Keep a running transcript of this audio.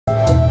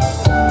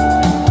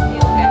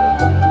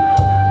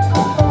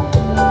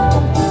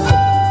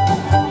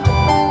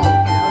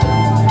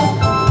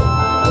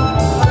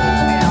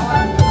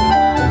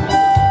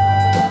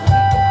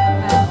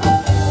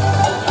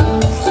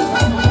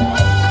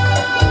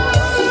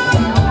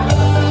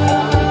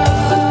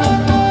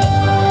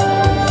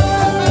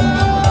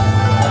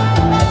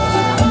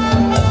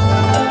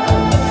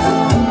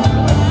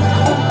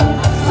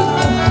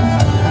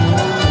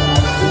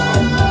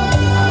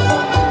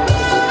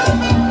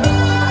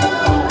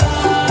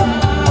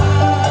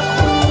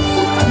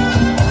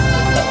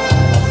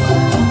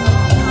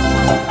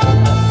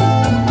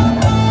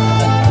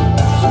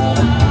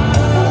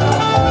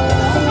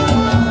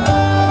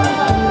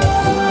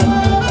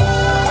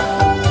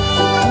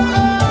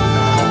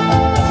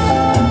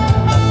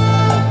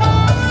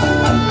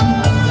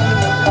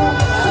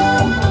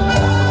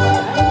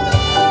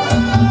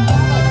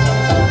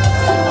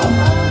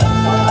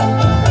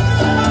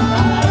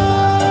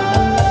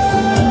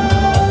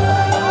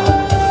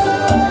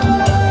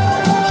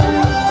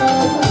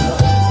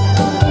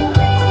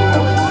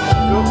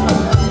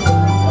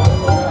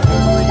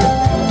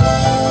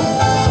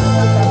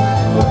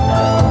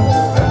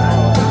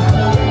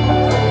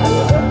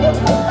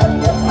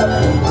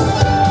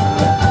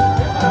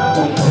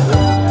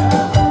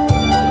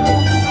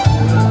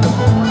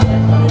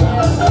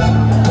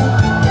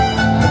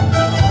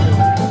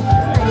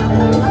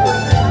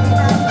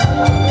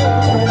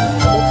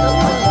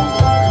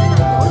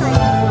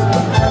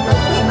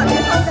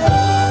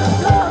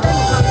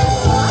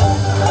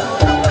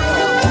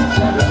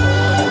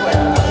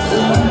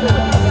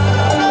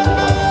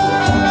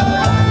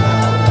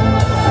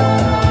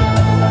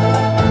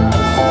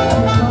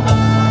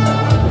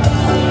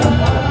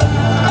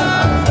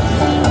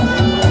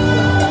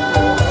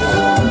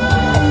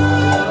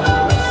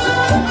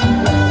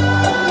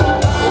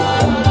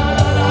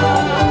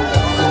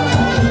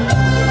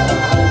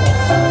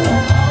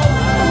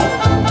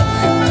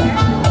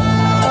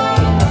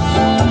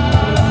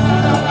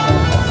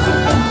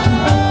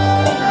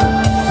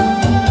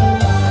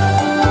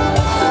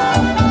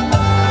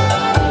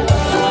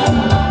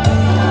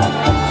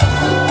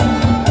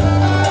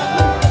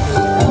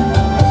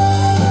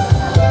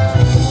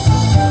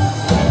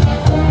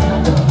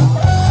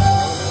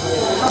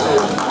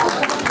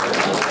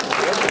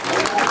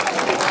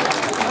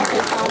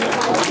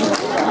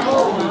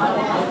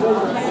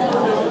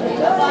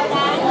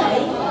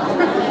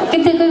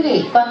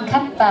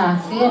và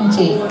quý anh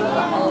chị,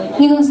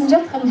 Như Hương xin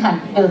rất hân hạnh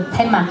được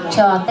thay mặt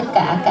cho tất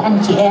cả các anh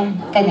chị em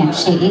ca nhạc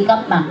sĩ góp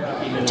mặt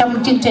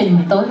trong chương trình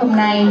tối hôm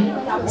nay.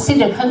 Xin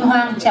được hân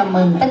hoan chào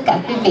mừng tất cả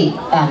quý vị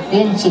và quý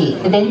anh chị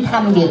đến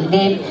tham dự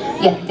đêm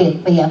dạ tiệc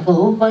và dạ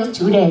vũ với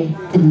chủ đề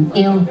tình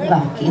yêu và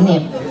kỷ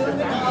niệm.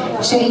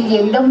 Sự hiện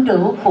diện đông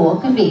đủ của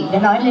quý vị đã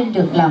nói lên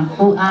được lòng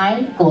ưu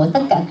ái của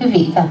tất cả quý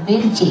vị và quý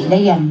anh chị đã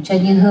dành cho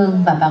Như Hương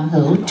và bạn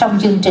hữu trong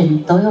chương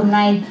trình tối hôm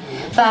nay,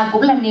 và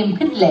cũng là niềm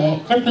khích lệ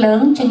rất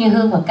lớn cho Như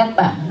Hương và các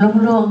bạn luôn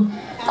luôn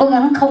cố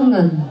gắng không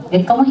ngừng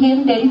để cống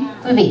hiến đến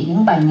quý vị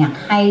những bài nhạc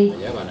hay,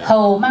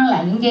 hầu mang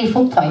lại những giây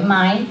phút thoải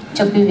mái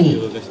cho quý vị.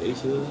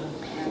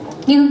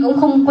 Như Hương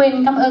cũng không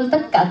quên cảm ơn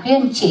tất cả quý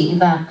anh chị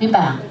và quý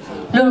bạn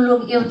luôn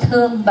luôn yêu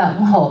thương và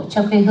ủng hộ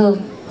cho quê hương,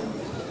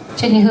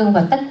 cho Như Hương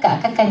và tất cả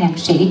các ca nhạc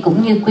sĩ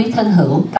cũng như quý thân hữu.